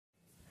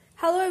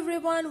Hello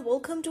everyone,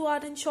 welcome to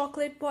Art and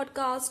Chocolate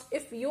podcast.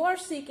 If you are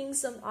seeking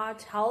some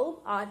art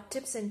help, art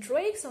tips and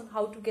tricks on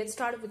how to get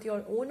started with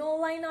your own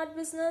online art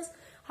business,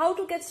 how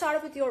to get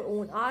started with your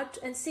own art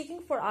and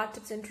seeking for art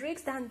tips and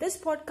tricks, then this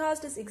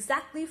podcast is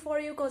exactly for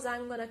you because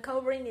I'm going to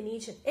covering in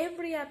each and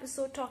every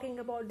episode talking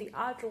about the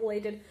art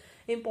related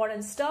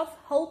important stuff,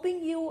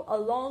 helping you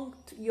along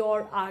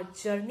your art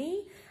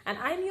journey. And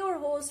I'm your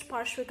host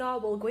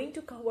Parshvika. We're going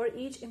to cover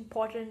each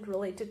important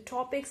related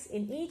topics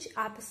in each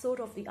episode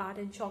of the Art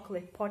and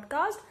Chocolate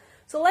podcast.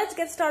 So let's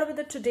get started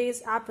with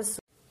today's episode.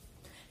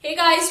 Hey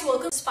guys,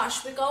 welcome to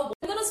Parshvika.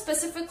 We're going to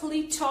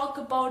specifically talk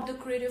about the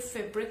Creative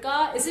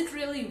Fabrica. Is it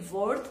really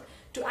worth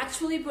to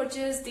actually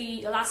purchase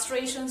the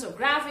illustrations or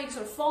graphics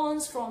or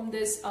fonts from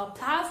this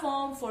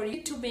platform for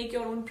you to make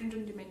your own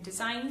print-on-demand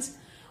designs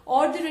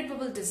or the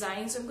Redbubble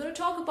designs? I'm going to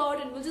talk about,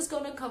 and we're just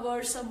going to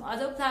cover some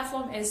other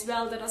platform as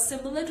well that are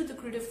similar to the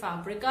Creative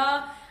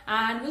Fabrica,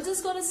 and we're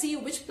just going to see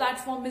which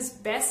platform is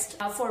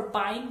best for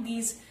buying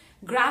these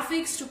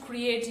graphics to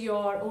create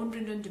your own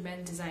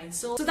print-on-demand design.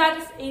 So that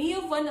if any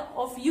of one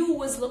of you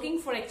was looking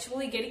for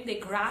actually getting the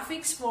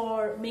graphics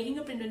for making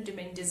a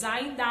print-on-demand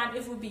design, that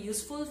it would be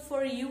useful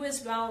for you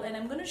as well. And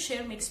I'm going to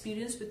share my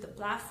experience with the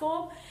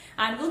platform,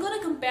 and we're going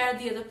to compare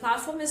the other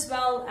platform as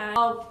well.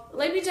 And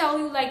let me tell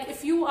you, like,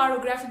 if you are a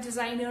graphic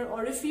designer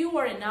or if you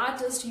are an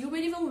artist, you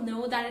very well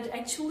know that it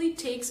actually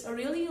takes a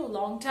really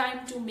long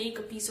time to make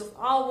a piece of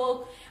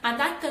artwork,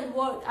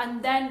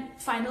 and then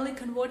finally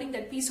converting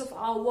that piece of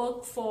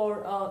artwork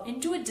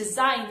into a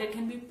design that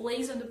can be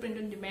placed on the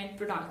print-on-demand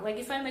product. Like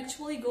if I'm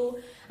actually go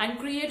and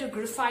create a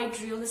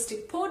graphite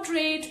realistic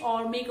portrait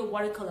or make a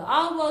watercolor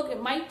artwork,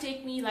 it might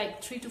take me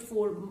like 3 to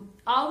 4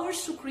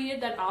 hours to create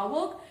that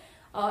artwork.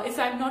 If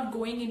I'm not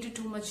going into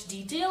too much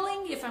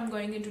detailing. If I'm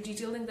going into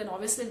detailing, then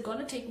obviously it's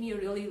gonna take me a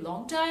really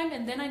long time,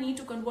 and then I need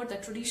to convert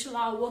that traditional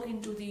artwork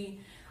into the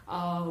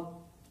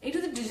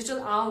digital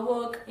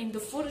artwork, in the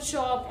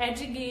Photoshop,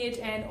 editing it,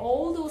 and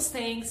all those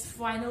things,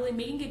 finally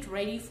making it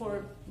ready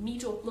for me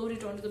to upload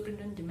it onto the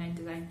print-on-demand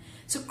design.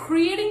 So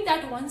creating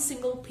that one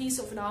single piece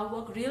of an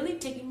artwork really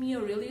taking me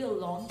a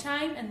long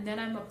time, and then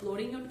I'm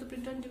uploading onto the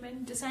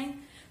print-on-demand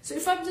design. So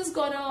if I'm just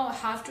gonna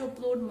have to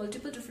upload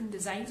multiple different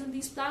designs on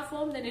these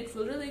platforms, then it's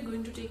really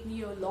going to take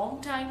me a long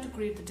time to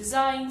create the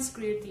designs,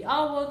 create the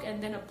artwork,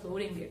 and then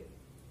uploading it.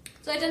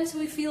 So at times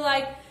we feel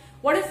like,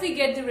 what if we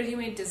get the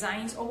ready-made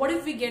designs, or what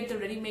if we get the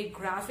ready-made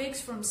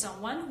graphics from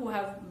someone who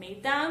have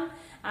made them,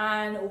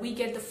 and we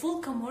get the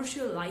full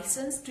commercial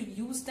license to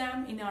use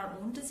them in our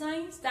own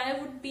designs? That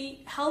would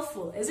be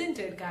helpful, isn't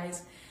it,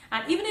 guys?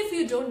 And even if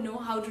you don't know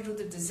how to do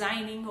the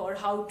designing or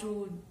how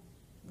to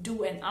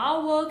do an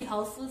artwork,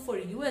 helpful for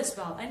you as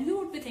well. And you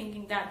would be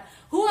thinking that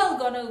who are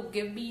gonna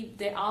give me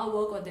the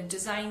artwork or the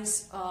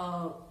designs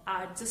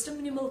at just a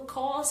minimal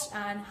cost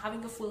and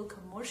having a full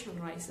commercial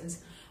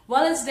license?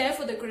 Well, it's there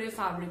for the Creative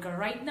Fabrica.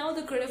 Right now,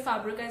 the Creative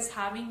Fabrica is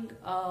having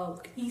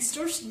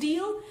Easter's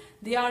deal.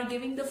 They are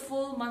giving the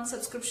full month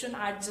subscription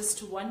at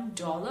just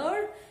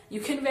 $1. You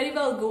can very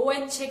well go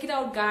and check it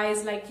out,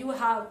 guys. Like, you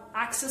have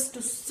access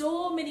to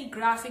so many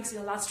graphics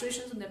and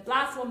illustrations on their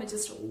platform. It's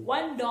just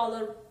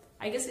 $1.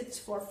 I guess it's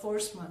for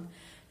first month.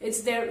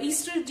 It's their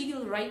Easter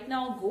deal right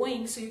now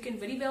going, so you can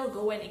very well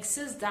go and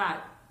access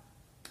that.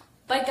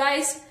 But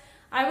guys,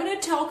 I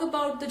want to talk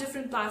about the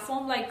different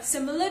platform. Like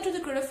similar to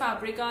the Creative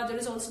Fabrica, there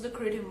is also the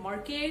Creative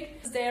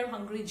Market is there,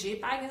 Hungry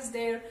JPEG is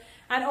there,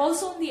 and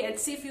also on the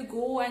Etsy, if you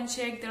go and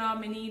check, there are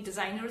many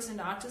designers and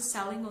artists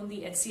selling on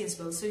the Etsy as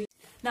well. So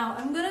now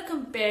I'm gonna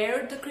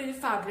compare the Creative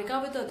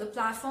Fabrica with other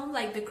platforms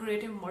like the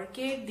Creative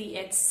Market, the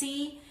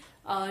Etsy,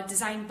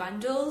 Design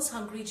Bundles,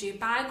 Hungry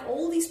JPEG.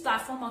 All these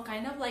platforms are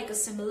kind of like a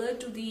similar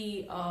to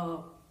the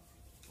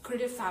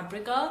Creative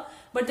Fabrica,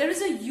 but there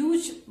is a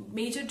huge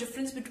major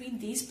difference between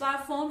these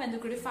platforms and the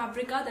Creative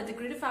Fabrica, that the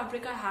Creative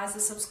Fabrica has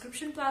a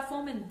subscription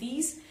platform and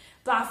these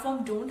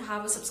platforms don't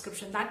have a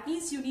subscription. That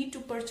means you need to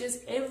purchase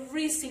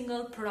every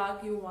single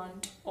product you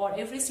want or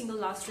every single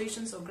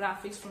illustrations or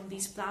graphics from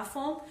these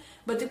platforms.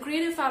 But the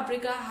Creative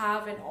Fabrica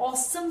have an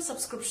awesome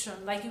subscription.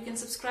 Like you can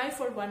subscribe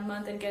for 1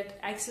 month and get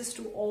access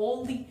to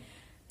all the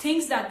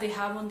things that they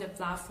have on their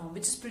platform,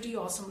 which is pretty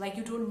awesome. Like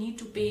you don't need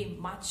to pay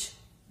much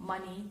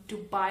money to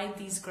buy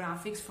these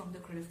graphics from the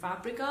Creative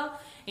Fabrica.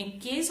 In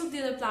case of the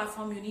other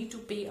platform, you need to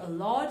pay a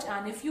lot.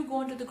 And if you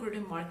go into the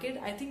Creative Market,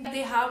 I think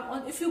they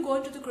have if you go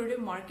into the Creative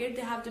Market,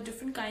 they have the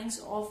different kinds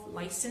of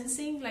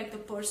licensing, like the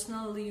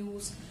personal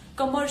use,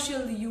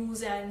 commercial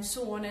use, and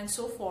so on and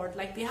so forth.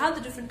 Like they have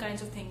the different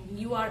kinds of things.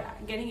 You are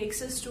getting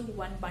access to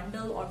one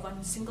bundle or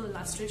one single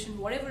illustration,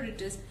 whatever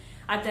it is,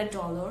 at that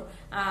 $1,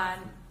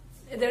 and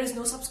there is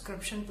no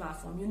subscription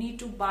platform. You need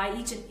to buy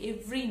each and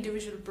every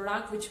individual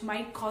product, which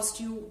might cost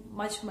you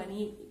much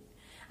money.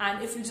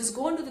 And if you just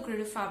go into the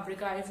Creative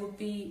Fabrica, it would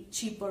be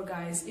cheaper,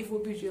 guys. It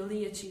would be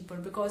really cheaper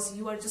because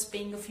you are just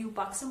paying a few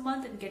bucks a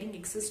month and getting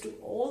access to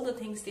all the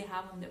things they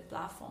have on their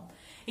platform.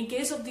 In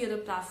case of the other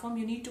platform,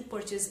 you need to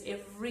purchase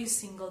every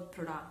single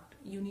product.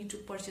 You need to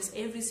purchase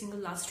every single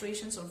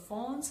illustrations or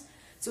fonts.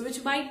 so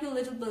which might be a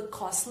little bit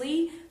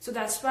costly. So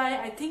that's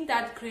why I think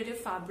that Creative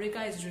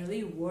Fabrica is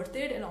really worth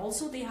it. And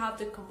also they have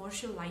the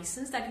commercial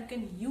license that you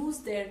can use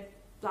their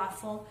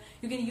platform.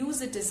 You can use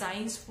the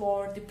designs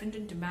for the print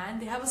on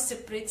demand. They have a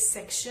separate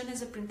section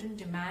as a print on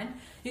demand.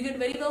 You can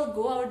very well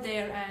go out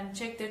there and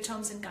check their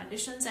terms and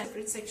conditions and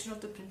separate section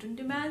of the print on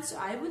demand. So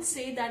I would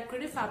say that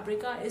Creative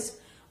Fabrica is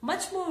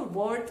much more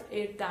worth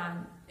it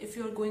than if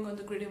you're going on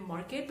the creative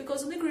market,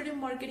 because on the creative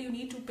market you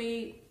need to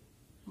pay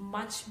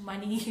much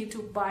money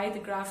to buy the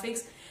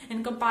graphics.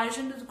 In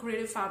comparison to the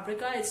Creative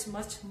Fabrica, it's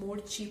much more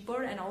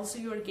cheaper, and also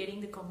you are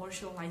getting the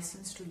commercial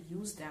license to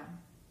use them.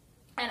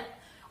 And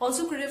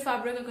also Creative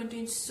Fabrica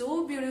contains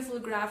so beautiful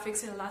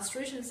graphics and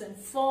illustrations and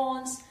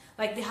fonts.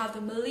 Like they have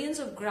the millions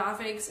of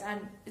graphics,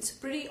 and it's a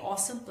pretty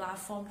awesome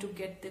platform to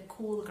get the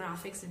cool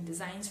graphics and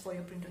designs for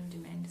your print on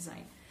demand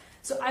design.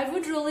 So I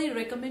would really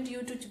recommend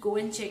you to go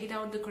and check it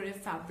out, the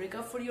Creative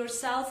Fabrica, for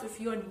yourself.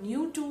 If you are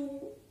new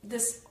to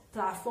this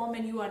platform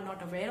and you are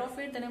not aware of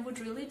it, then I would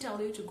really tell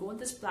you to go on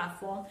this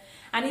platform.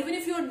 And even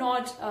if you're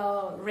not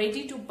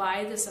ready to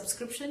buy the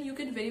subscription, you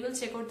can very well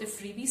check out the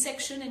freebie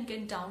section and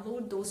can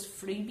download those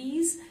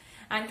freebies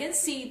and can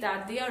see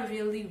that they are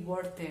really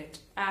worth it.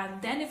 And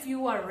then if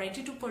you are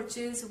ready to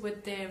purchase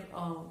with their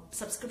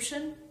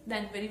subscription,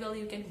 then very well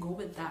you can go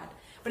with that.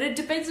 But it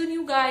depends on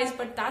you guys,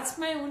 but that's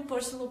my own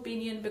personal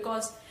opinion,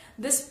 because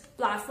this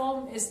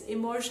platform is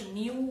emerged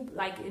new,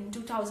 like in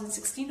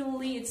 2016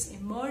 only it's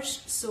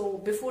emerged. So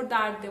before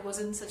that there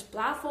wasn't such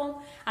platform,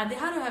 and they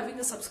are having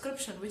a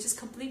subscription which is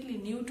completely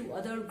new to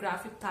other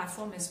graphic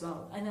platform as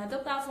well. And other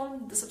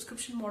platform, the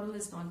subscription model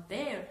is not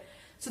there.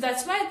 So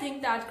that's why I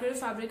think that Creative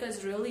Fabrica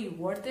is really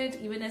worth it,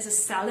 even as a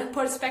seller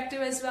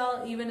perspective as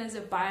well, even as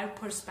a buyer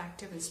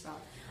perspective as well.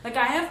 Like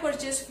I have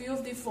purchased few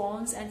of the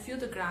fonts and few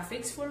of the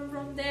graphics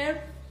from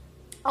there.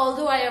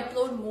 Although I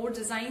upload more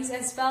designs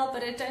as well,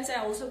 but at times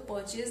I also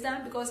purchase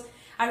them because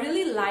I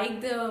really like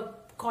the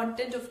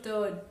content of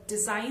the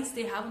designs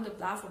they have on the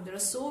platform. They are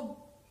so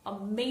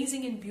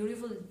amazing and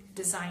beautiful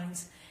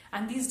designs,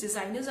 and these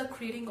designers are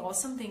creating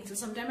awesome things. So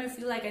sometimes I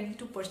feel like I need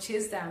to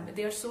purchase them.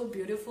 They are so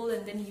beautiful,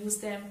 and then use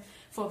them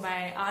for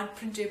my art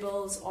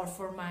printables or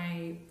for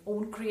my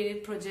own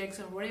creative projects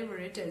or whatever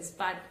it is.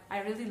 But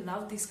I really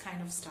love these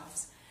kind of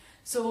stuffs.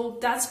 So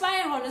that's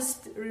my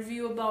honest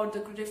review about the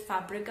Creative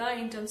Fabrica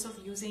in terms of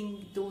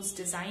using those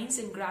designs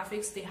and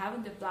graphics they have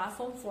on the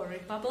platform for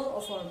Redbubble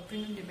or for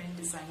print on demand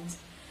designs.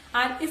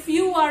 And if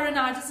you are an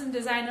artisan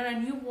designer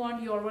and you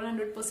want your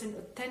 100%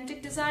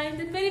 authentic design,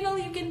 then very well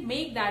you can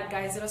make that,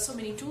 guys. There are so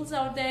many tools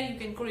out there. You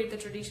can create the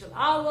traditional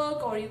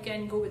artwork, or you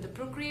can go with the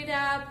Procreate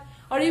app,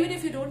 or even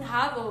if you don't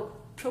have a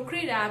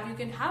Procreate app, you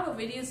can have a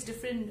various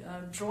different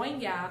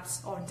drawing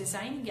apps or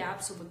designing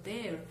apps over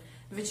there,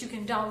 which you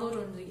can download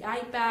on the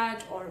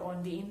iPad or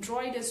on the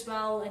Android as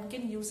well, and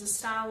can use the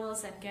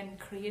stylus and can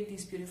create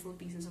these beautiful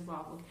pieces of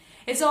artwork.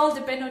 It's all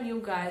depend on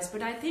you guys,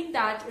 but I think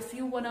that if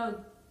you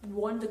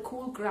want the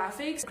cool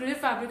graphics, Creative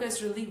Fabrica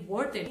is really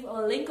worth it.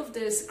 A link of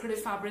this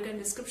Creative Fabrica in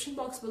the description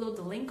box below,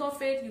 the link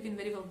of it. You can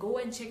very well go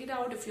and check it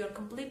out. If you're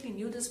completely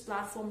new to this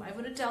platform, I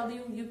want to tell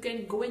you, you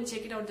can go and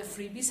check it out, the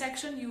freebie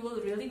section. You will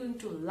really going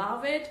to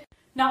love it.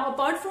 Now,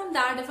 apart from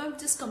that, if I'm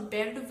just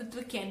compared it with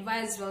the Canva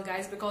as well,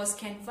 guys, because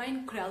Canva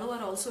and Crello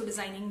are also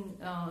designing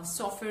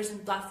softwares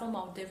and platform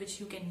out there which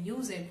you can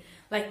use it.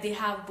 Like they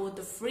have both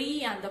the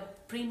free and the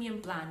premium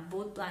plan.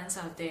 Both plans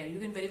are there. You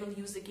can very well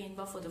use the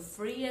Canva for the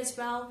free as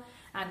well.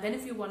 And then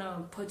if you want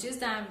to purchase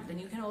them, then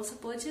you can also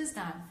purchase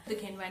them. The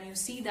Canva, and you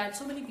see that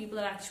so many people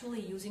are actually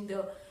using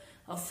the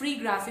free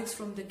graphics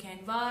from the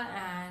Canva,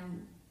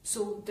 and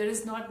so there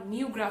is not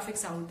new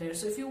graphics out there.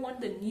 So if you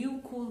want the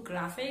new cool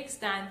graphics,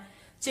 then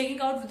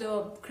checking out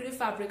the Creative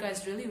Fabrica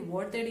is really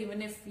worth it.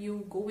 Even if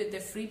you go with the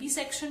freebie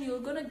section, you're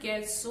gonna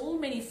get so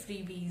many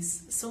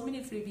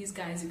freebies,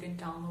 guys. You can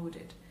download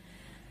it.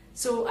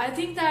 So I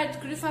think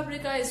that Creative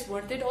Fabrica is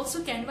worth it.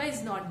 Also, Canva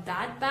is not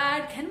that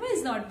bad.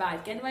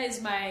 Canva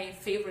is my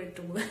favorite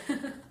tool.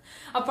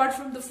 Apart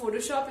from the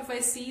Photoshop,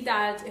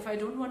 if I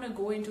don't want to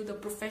go into the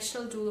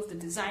professional tool of the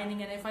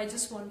designing, and if I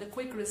just want the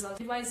quick result,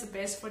 Canva is the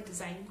best for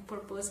designing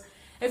purpose.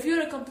 If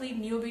you're a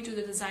complete newbie to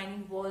the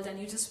designing world and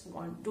you just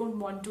don't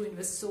want to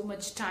invest so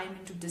much time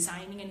into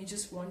designing, and you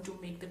just want to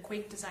make the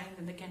quick design,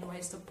 then the Canva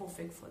is the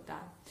perfect for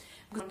that.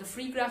 On the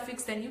free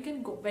graphics, then you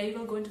can very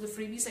well go into the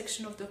freebie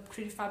section of the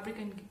Creative Fabric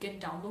and you can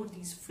download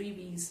these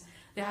freebies.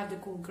 They have the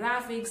cool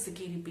graphics, the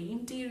KDP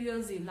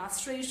interiors, the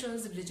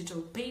illustrations, the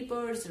digital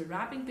papers, the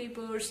wrapping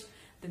papers,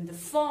 then the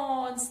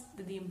fonts,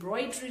 the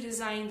embroidery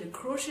design, the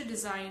crochet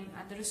design,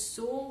 and there is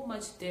so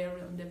much there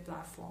on their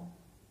platform.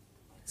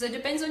 So it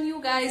depends on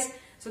you guys.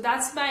 So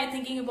that's my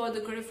thinking about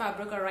the Creative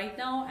Fabrica right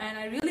now, and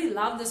I really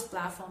love this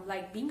platform.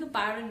 Like being a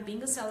buyer and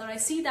being a seller, I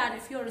see that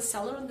if you're a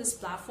seller on this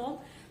platform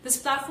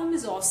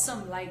is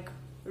awesome, like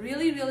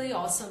really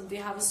awesome. They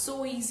have a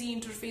so easy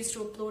interface to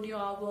upload your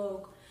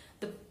artwork.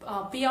 The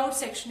payout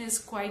section is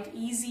quite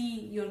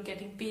easy. You're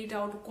getting paid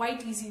out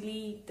quite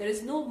easily. There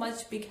is no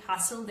much big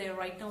hassle there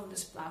right now on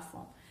this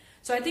platform.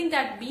 So I think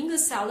that being a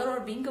seller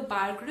or being a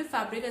buyer, Creative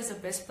Fabric is the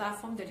best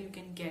platform that you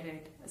can get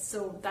it.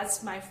 So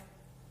that's my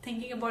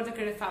thinking about the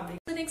Creative Fabric.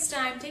 So next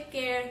time, take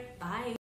care. Bye.